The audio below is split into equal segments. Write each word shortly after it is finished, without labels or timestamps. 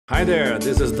Hi there,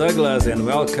 this is Douglas and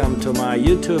welcome to my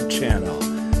YouTube channel.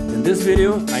 In this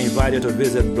video, I invite you to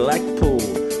visit Blackpool,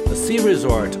 a sea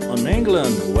resort on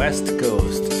England's west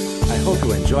coast. I hope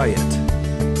you enjoy it.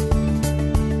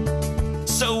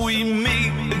 So we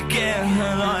meet again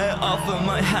and I offer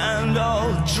my hand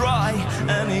all dry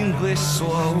and English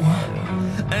slow.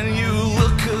 And you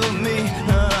look at me and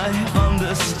I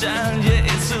understand, yeah,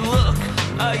 it's a look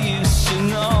I used to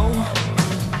know.